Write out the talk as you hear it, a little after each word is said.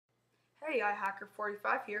Hey,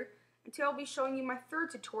 iHacker45 here, and today I'll be showing you my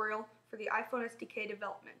third tutorial for the iPhone SDK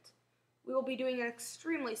development. We will be doing an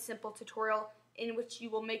extremely simple tutorial in which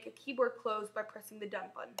you will make a keyboard close by pressing the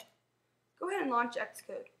Done button. Go ahead and launch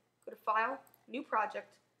Xcode. Go to File, New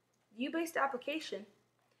Project, View-Based Application,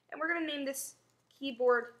 and we're going to name this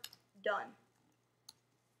Keyboard Done.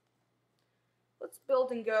 Let's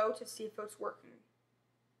build and go to see if it's working.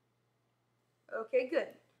 Okay, good.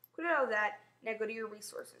 Quit out of that, now go to your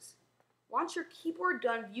resources. Launch your keyboard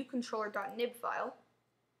done viewcontroller.nib file.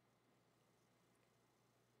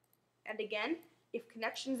 And again, if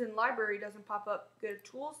connections in library doesn't pop up, go to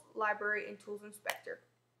Tools, Library, and Tools Inspector.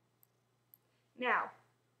 Now,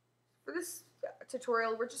 for this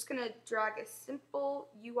tutorial, we're just going to drag a simple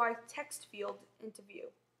UI text field into view.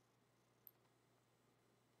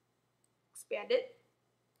 Expand it.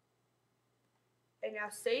 And now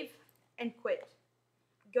save and quit.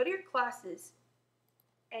 Go to your classes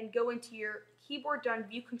and go into your keyboard done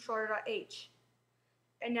viewcontroller.h.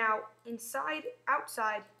 And now outside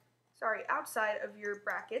of your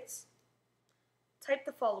brackets, type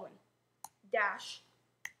the following: dash,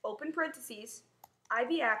 open parentheses,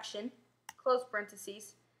 IB action, close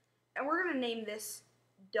parentheses, and we're going to name this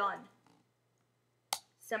done.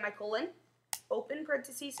 Semicolon, open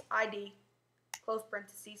parentheses, ID, close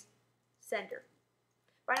parentheses, sender.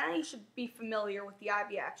 By now you should be familiar with the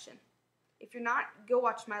IB action. If you're not, go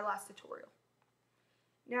watch my last tutorial.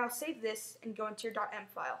 Now save this and go into your .m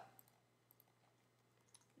file.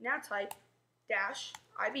 Now type dash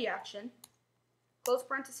IB action, close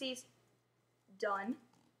parentheses, done,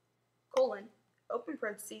 colon, open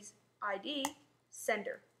parentheses, ID,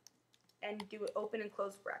 sender, and do open and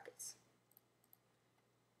close brackets.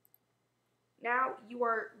 Now you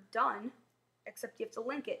are done, except you have to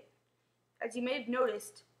link it. As you may have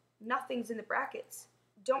noticed, nothing's in the brackets.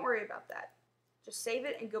 Don't worry about that. Just save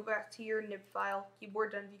it and go back to your nib file,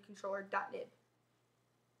 keyboard.done.viewcontroller.nib.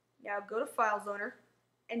 Now go to Files Owner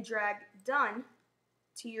and drag Done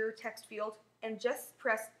to your text field and just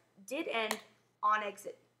press Did End on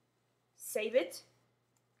Exit. Save it,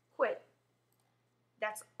 quit.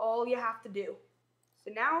 That's all you have to do.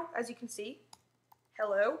 So now, as you can see,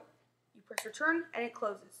 hello, you press Return and it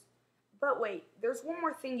closes. But wait, there's one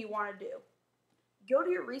more thing you want to do. Go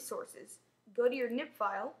to your resources, go to your nib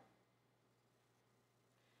file.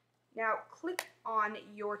 Now click on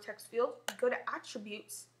your text field, go to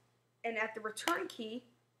Attributes, and at the return key,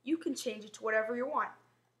 you can change it to whatever you want.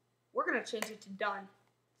 We're going to change it to Done.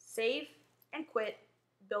 Save and quit,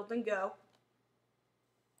 build and go.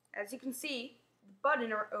 As you can see, the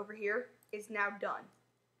button over here is now done.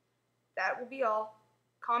 That will be all.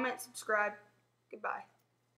 Comment, subscribe. Goodbye.